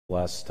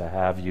blessed to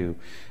have you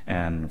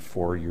and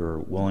for your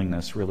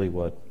willingness, really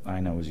what I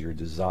know is your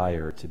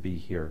desire to be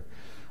here,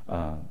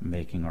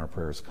 making our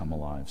prayers come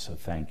alive. So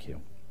thank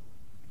you.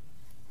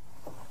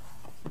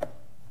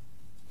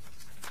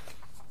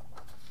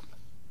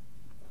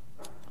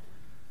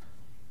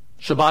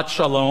 Shabbat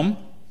Shalom.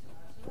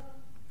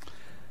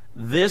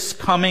 This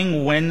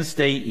coming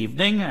Wednesday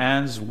evening,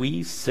 as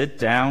we sit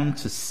down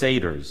to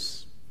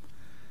Seders,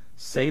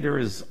 Seder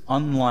is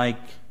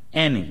unlike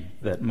any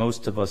that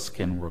most of us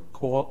can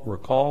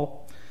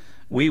recall.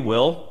 We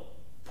will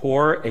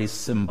pour a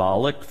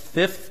symbolic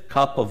 5th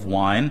cup of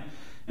wine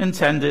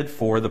intended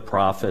for the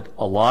prophet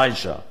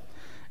Elijah.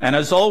 And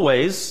as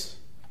always,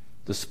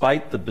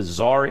 despite the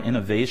bizarre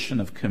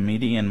innovation of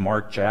comedian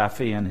Mark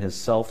Jaffe and his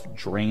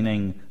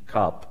self-draining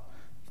cup,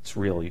 it's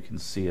real, you can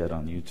see it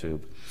on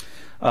YouTube,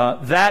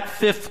 that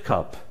 5th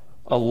cup,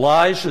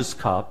 Elijah's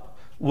cup,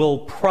 will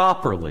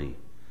properly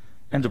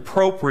and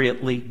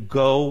appropriately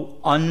go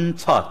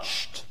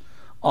untouched,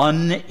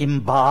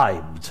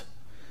 unimbibed.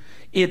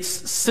 Its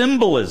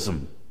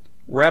symbolism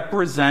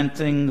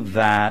representing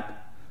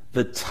that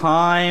the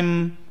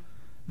time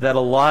that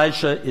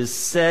Elijah is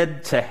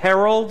said to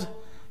herald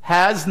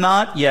has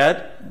not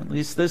yet, at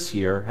least this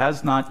year,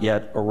 has not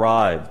yet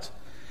arrived.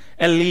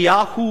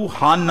 Eliyahu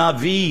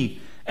Hanavi,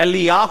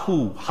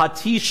 Eliyahu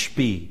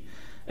Hatishbi,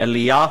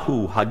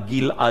 Eliyahu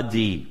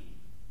Hagiladi.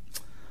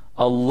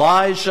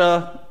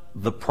 Elijah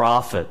the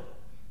prophet.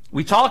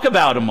 We talk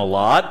about him a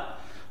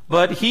lot,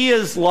 but he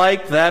is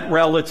like that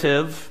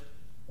relative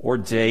or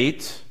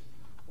date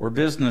or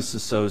business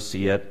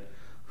associate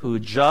who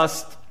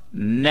just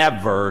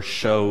never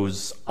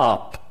shows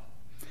up.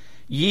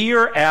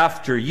 Year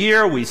after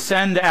year, we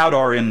send out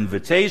our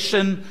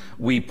invitation,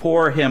 we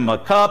pour him a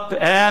cup,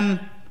 and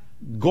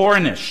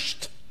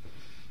garnished.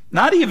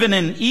 Not even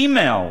an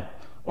email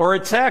or a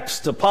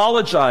text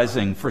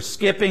apologizing for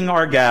skipping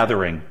our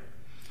gathering.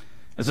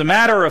 As a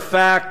matter of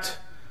fact,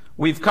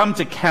 we've come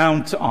to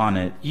count on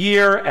it.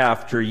 Year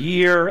after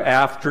year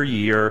after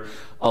year,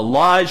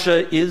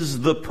 Elijah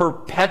is the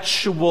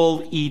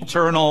perpetual,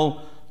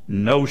 eternal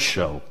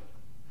no-show.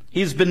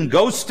 He's been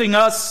ghosting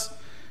us,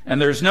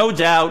 and there's no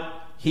doubt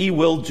he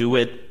will do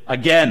it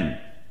again.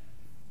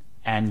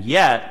 And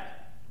yet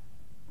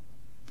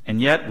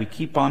we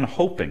keep on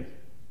hoping.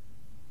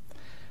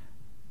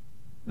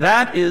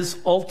 That is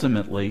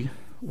ultimately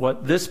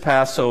what this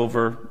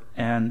Passover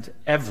and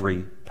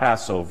every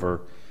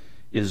Passover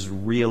is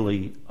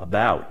really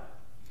about.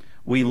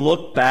 We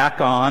look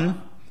back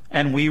on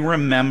and we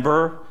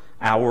remember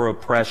our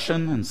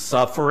oppression and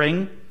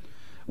suffering.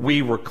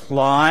 We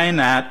recline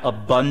at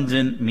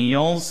abundant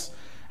meals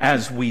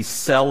as we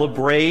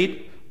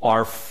celebrate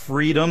our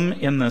freedom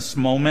in this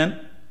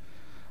moment.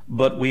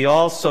 But we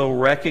also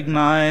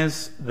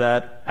recognize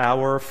that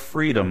our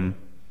freedom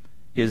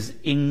is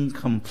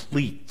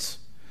incomplete.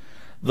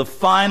 The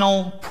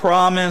final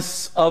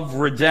promise of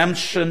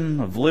redemption,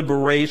 of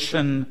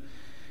liberation,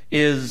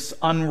 is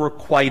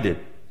unrequited.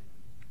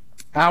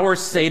 Our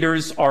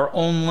Seders are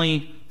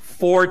only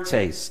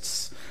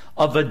foretastes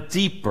of a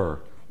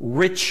deeper,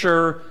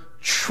 richer,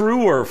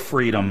 truer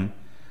freedom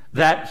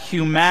that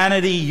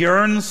humanity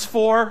yearns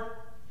for,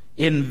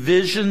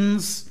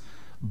 envisions,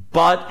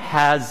 but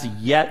has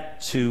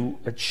yet to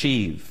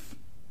achieve.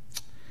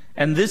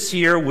 And this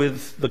year,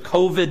 with the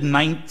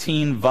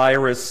COVID-19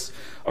 virus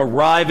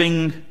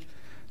arriving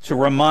to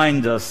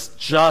remind us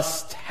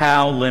just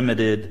how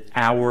limited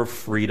our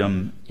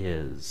freedom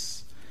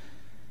is.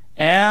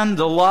 And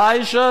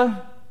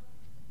Elijah,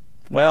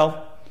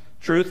 well,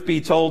 truth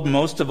be told,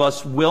 most of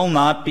us will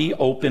not be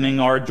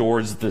opening our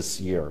doors this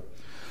year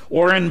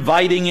or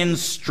inviting in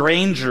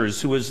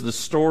strangers who, as the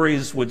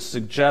stories would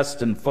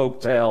suggest in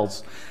folk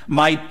tales,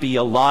 might be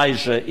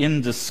Elijah in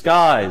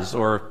disguise,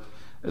 or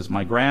as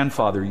my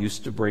grandfather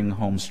used to bring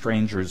home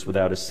strangers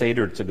without a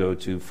Seder to go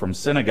to from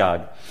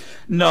synagogue.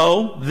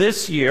 No,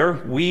 this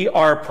year we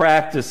are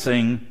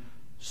practicing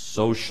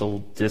social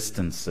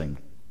distancing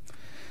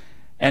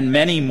and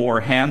many more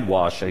hand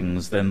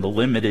washings than the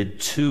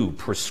limited 2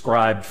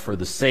 prescribed for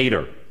the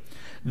Seder.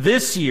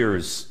 This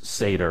year's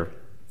Seder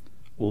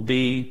will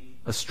be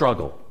a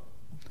struggle,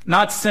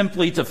 not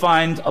simply to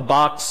find a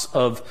box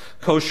of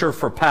kosher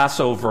for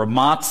Passover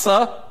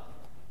matzah,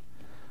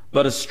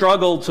 but a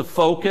struggle to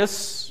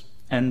focus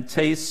and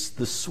taste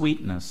the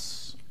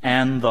sweetness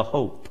and the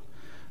hope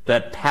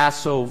that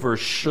Passover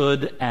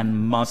should and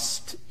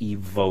must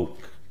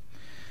evoke.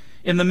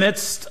 In the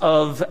midst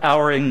of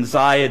our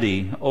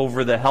anxiety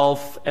over the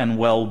health and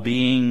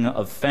well-being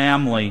of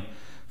family,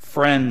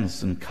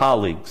 friends, and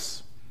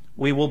colleagues,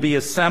 we will be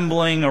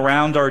assembling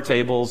around our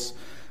tables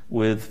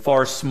with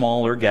far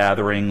smaller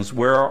gatherings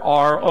where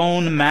our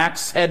own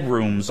max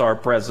headrooms are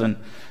present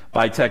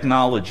by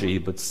technology,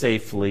 but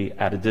safely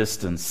at a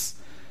distance.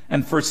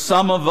 And for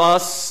some of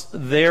us,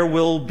 there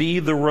will be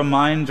the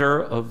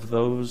reminder of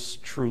those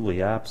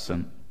truly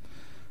absent,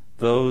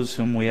 those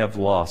whom we have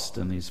lost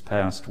in these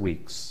past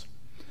weeks.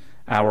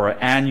 Our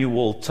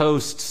annual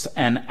toasts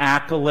and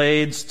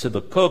accolades to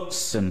the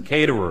cooks and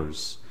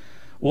caterers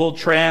will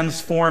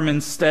transform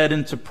instead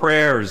into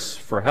prayers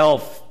for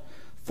health,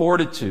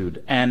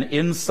 fortitude, and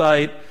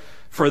insight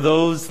for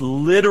those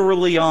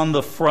literally on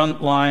the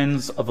front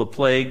lines of a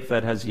plague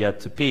that has yet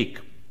to peak.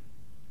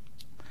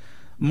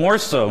 More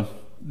so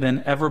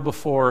than ever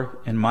before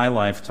in my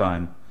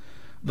lifetime,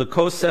 the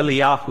Kos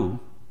Eliyahu,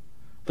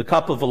 the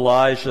cup of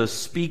Elijah,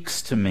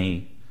 speaks to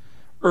me,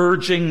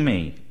 urging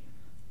me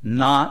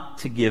not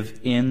to give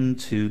in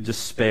to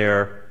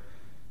despair,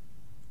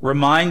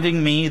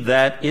 reminding me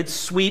that its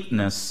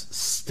sweetness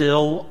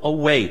still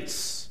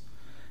awaits,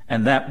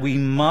 and that we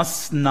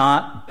must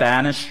not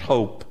banish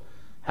hope,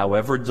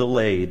 however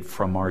delayed,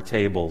 from our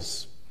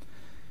tables.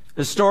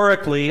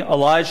 Historically,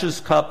 Elijah's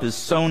cup is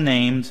so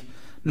named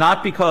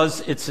not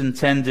because it's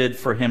intended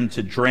for him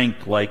to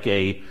drink like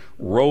a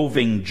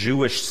roving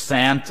Jewish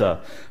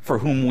Santa for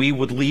whom we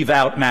would leave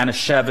out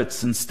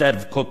Manischewitz instead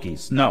of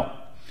cookies. No.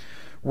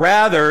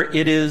 Rather,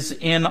 it is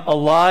in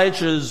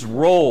Elijah's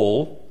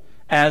role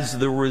as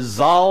the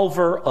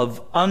resolver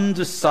of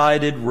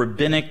undecided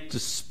rabbinic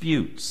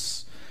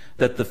disputes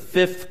that the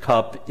fifth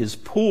cup is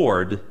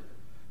poured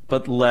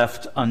but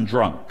left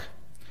undrunk.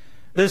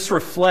 This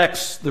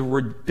reflects the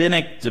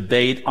rabbinic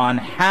debate on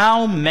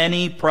how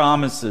many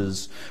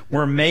promises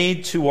were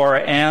made to our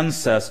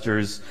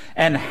ancestors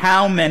and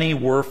how many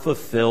were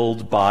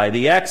fulfilled by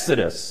the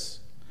Exodus.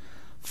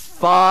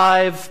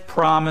 5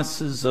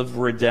 promises of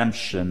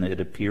redemption, it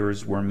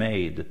appears, were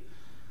made,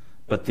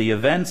 but the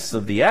events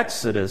of the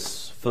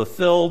Exodus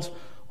fulfilled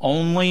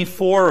only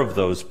 4 of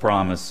those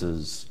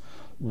promises.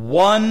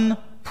 1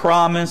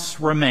 promise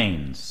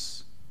remains.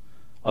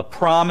 A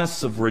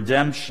promise of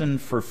redemption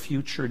for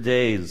future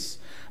days,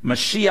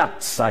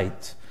 Mashiach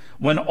Zeit,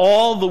 when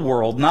all the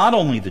world, not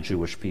only the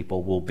Jewish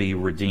people, will be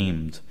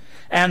redeemed.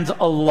 And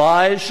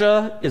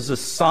Elijah is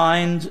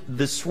assigned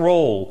this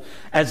role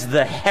as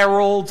the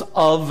herald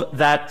of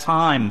that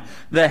time,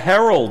 the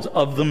herald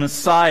of the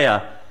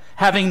Messiah,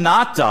 having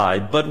not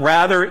died, but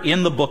rather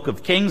in the book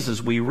of Kings,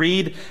 as we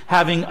read,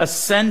 having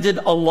ascended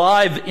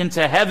alive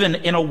into heaven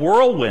in a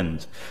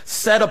whirlwind,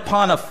 set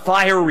upon a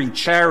fiery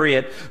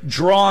chariot,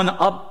 drawn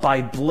up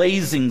by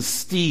blazing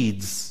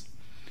steeds.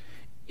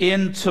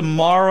 In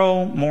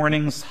tomorrow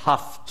morning's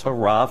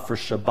Haftarah for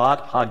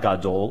Shabbat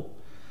Hagadol,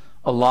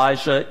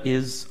 Elijah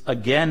is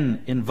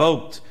again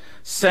invoked,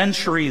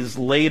 centuries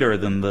later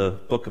than the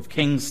book of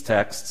Kings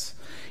texts,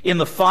 in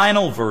the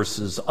final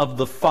verses of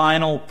the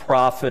final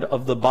prophet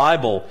of the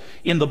Bible,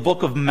 in the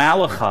book of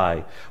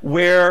Malachi,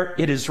 where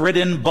it is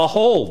written,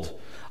 "Behold,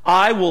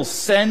 I will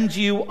send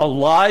you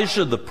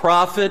Elijah the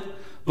prophet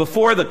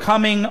before the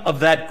coming of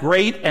that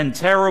great and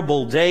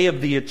terrible day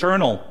of the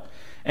Eternal.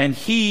 And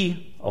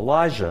he,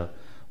 Elijah,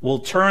 will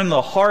turn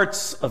the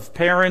hearts of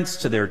parents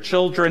to their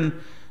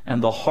children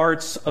and the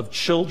hearts of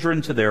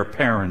children to their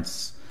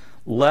parents,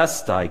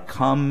 lest I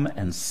come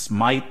and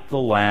smite the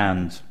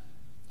land."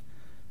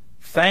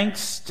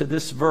 Thanks to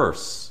this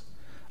verse,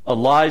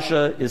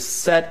 Elijah is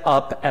set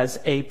up as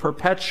a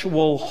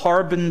perpetual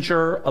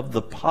harbinger of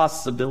the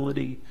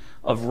possibility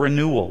of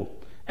renewal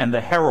and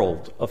the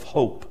herald of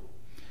hope.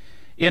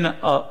 In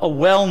a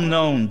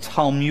well-known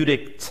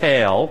Talmudic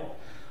tale,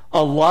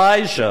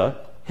 Elijah,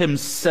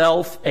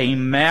 himself a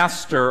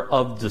master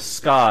of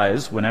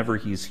disguise whenever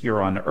he's here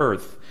on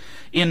earth,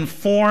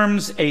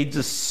 informs a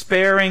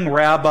despairing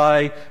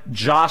Rabbi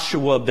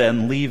Joshua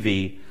ben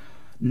Levi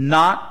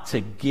not to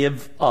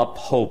give up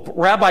hope.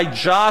 Rabbi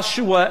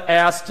Joshua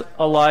asked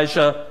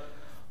Elijah,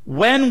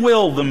 "When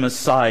will the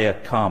Messiah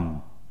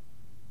come?"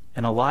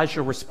 And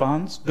Elijah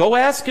responds, "Go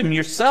ask him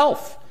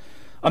yourself."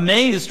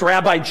 Amazed,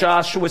 Rabbi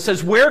Joshua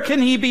says, "Where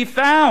can he be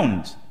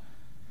found?"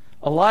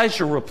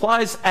 Elijah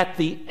replies, "At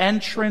the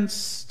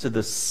entrance to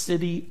the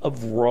city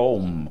of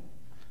Rome,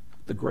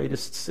 the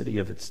greatest city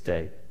of its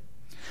day."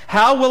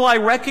 "How will I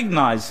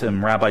recognize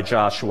him?" Rabbi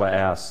Joshua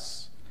asks.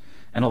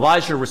 And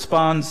Elijah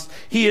responds,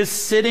 "He is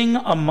sitting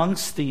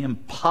amongst the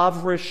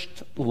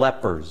impoverished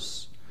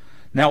lepers.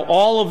 Now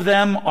all of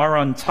them are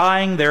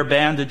untying their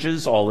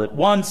bandages all at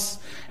once,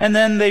 and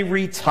then they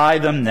retie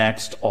them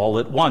next all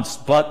at once.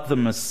 But the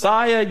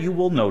Messiah, you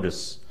will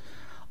notice,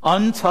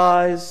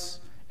 unties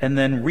and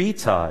then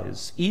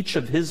reties each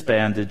of his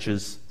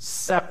bandages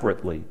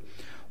separately,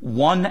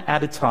 one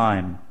at a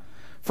time.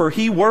 For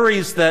he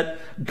worries that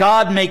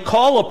God may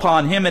call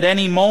upon him at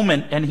any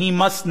moment, and he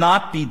must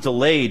not be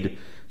delayed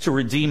to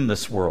redeem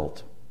this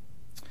world."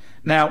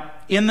 Now,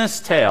 in this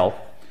tale,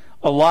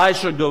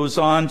 Elijah goes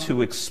on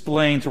to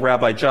explain to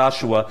Rabbi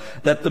Joshua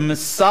that the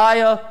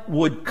Messiah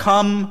would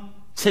come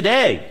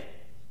today,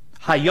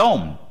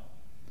 Hayom,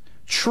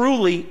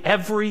 truly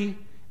every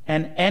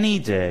and any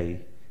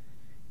day,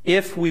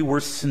 if we were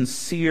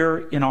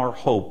sincere in our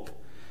hope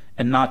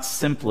and not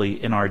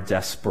simply in our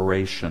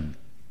desperation.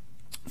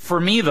 For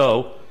me,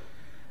 though,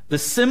 the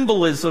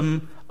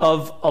symbolism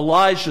of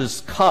Elijah's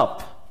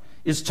cup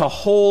is to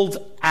hold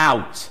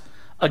out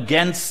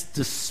against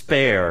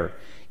despair,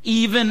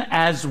 even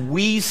as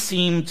we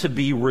seem to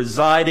be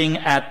residing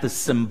at the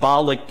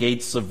symbolic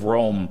gates of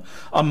Rome,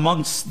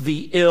 amongst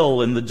the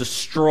ill and the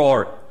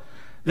distraught,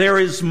 There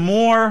is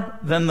more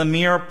than the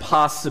mere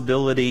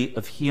possibility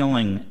of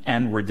healing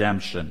and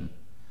redemption.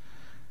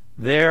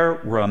 There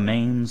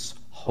remains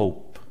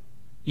hope.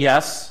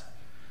 Yes,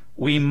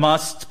 we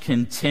must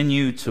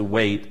continue to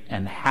wait,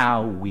 and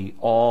how we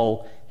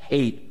all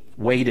hate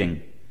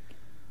waiting.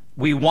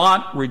 We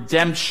want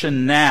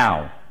redemption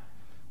now.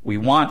 We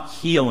want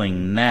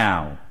healing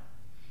now.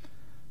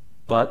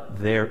 But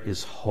there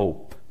is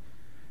hope.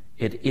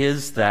 It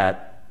is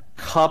that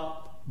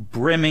cup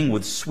brimming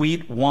with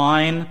sweet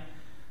wine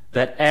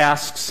that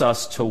asks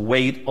us to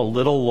wait a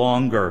little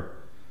longer,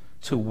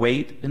 to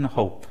wait in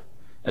hope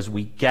as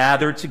we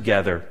gather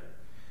together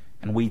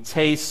and we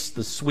taste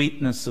the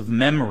sweetness of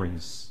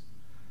memories,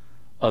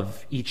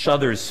 of each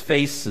other's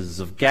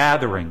faces, of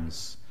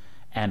gatherings,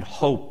 and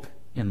hope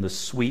in the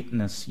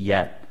sweetness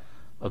yet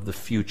of the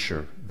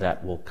future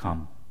that will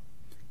come.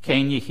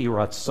 Ken Yehi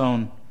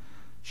Ratzon,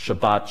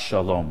 Shabbat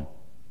Shalom.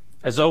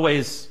 As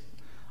always,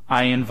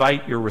 I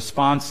invite your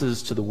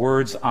responses to the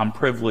words I'm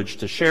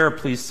privileged to share.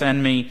 Please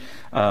send me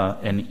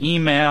an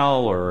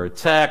email or a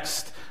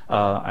text.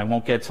 I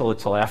won't get to it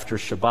till after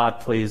Shabbat,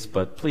 please,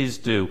 but please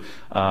do.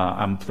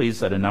 I'm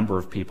pleased that a number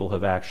of people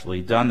have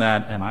actually done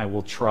that, and I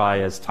will try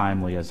as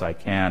timely as I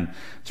can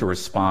to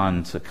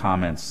respond to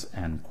comments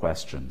and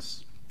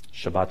questions.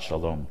 Shabbat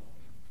Shalom.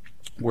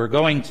 We're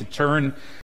going to turn